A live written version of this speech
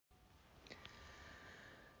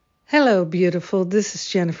Hello, beautiful. This is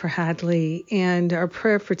Jennifer Hadley, and our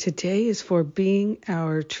prayer for today is for being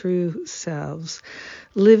our true selves,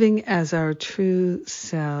 living as our true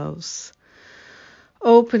selves,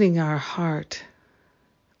 opening our heart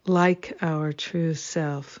like our true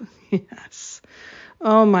self. Yes.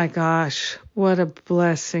 Oh my gosh, what a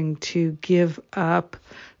blessing to give up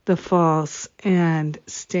the false and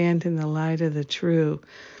stand in the light of the true.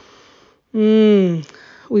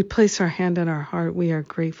 We place our hand on our heart. We are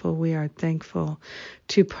grateful. We are thankful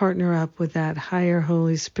to partner up with that higher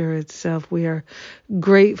Holy Spirit self. We are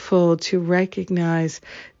grateful to recognize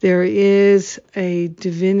there is a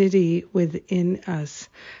divinity within us.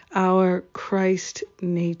 Our Christ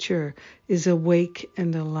nature is awake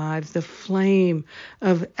and alive. The flame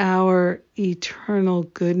of our eternal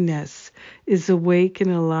goodness is awake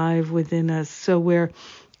and alive within us. So we're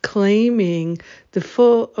claiming the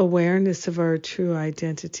full awareness of our true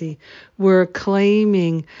identity. We're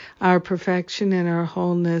claiming our perfection and our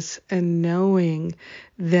wholeness and knowing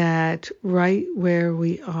that right where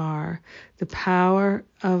we are, the power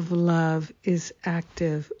of love is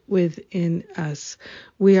active within us.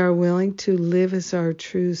 We are willing to live as our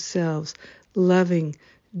true selves, loving,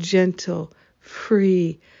 gentle,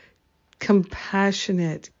 free,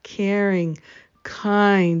 compassionate, caring,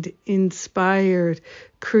 kind, inspired,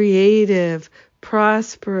 creative,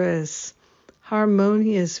 prosperous,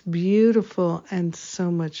 harmonious, beautiful, and so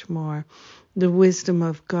much more. The wisdom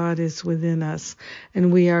of God is within us,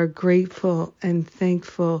 and we are grateful and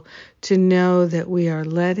thankful to know that we are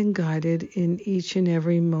led and guided in each and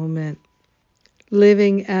every moment.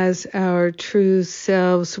 Living as our true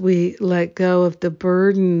selves, we let go of the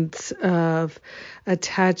burdens of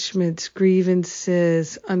attachments,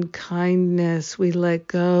 grievances, unkindness. We let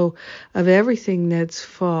go of everything that's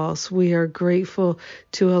false. We are grateful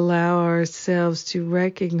to allow ourselves to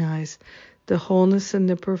recognize the wholeness and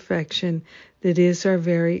the perfection that is our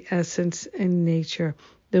very essence and nature.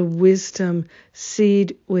 The wisdom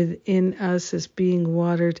seed within us is being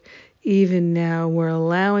watered even now. We're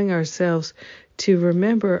allowing ourselves to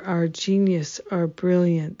remember our genius, our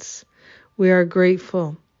brilliance. We are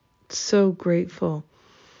grateful, so grateful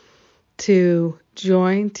to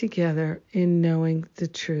join together in knowing the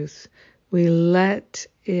truth. We let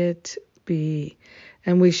it be,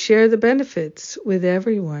 and we share the benefits with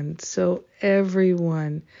everyone, so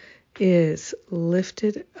everyone is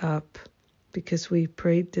lifted up because we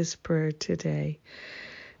prayed this prayer today.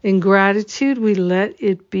 In gratitude, we let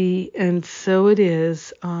it be, and so it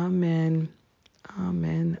is. Amen.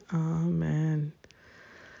 Amen. Amen.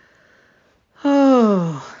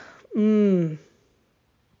 Oh,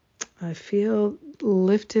 I feel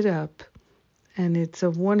lifted up, and it's a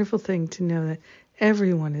wonderful thing to know that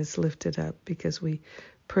everyone is lifted up because we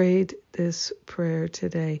prayed this prayer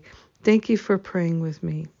today. Thank you for praying with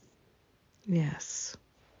me. Yes.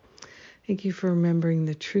 Thank you for remembering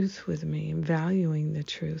the truth with me and valuing the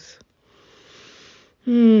truth.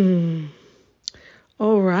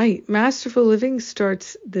 All right. Masterful Living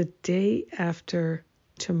starts the day after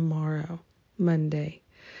tomorrow, Monday.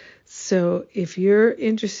 So if you're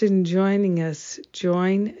interested in joining us,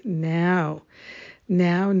 join now.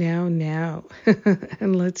 Now.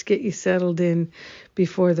 And let's get you settled in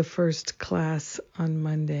before the first class on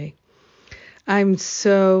Monday. I'm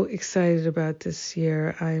so excited about this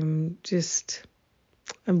year. I'm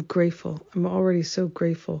grateful. I'm already so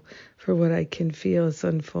grateful for what I can feel is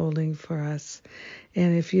unfolding for us.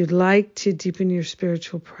 And if you'd like to deepen your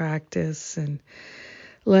spiritual practice and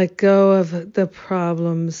let go of the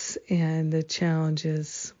problems and the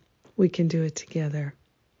challenges, we can do it together.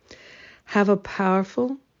 Have a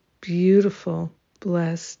powerful, beautiful,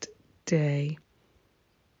 blessed day.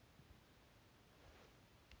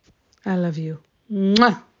 I love you.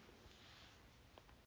 Mwah.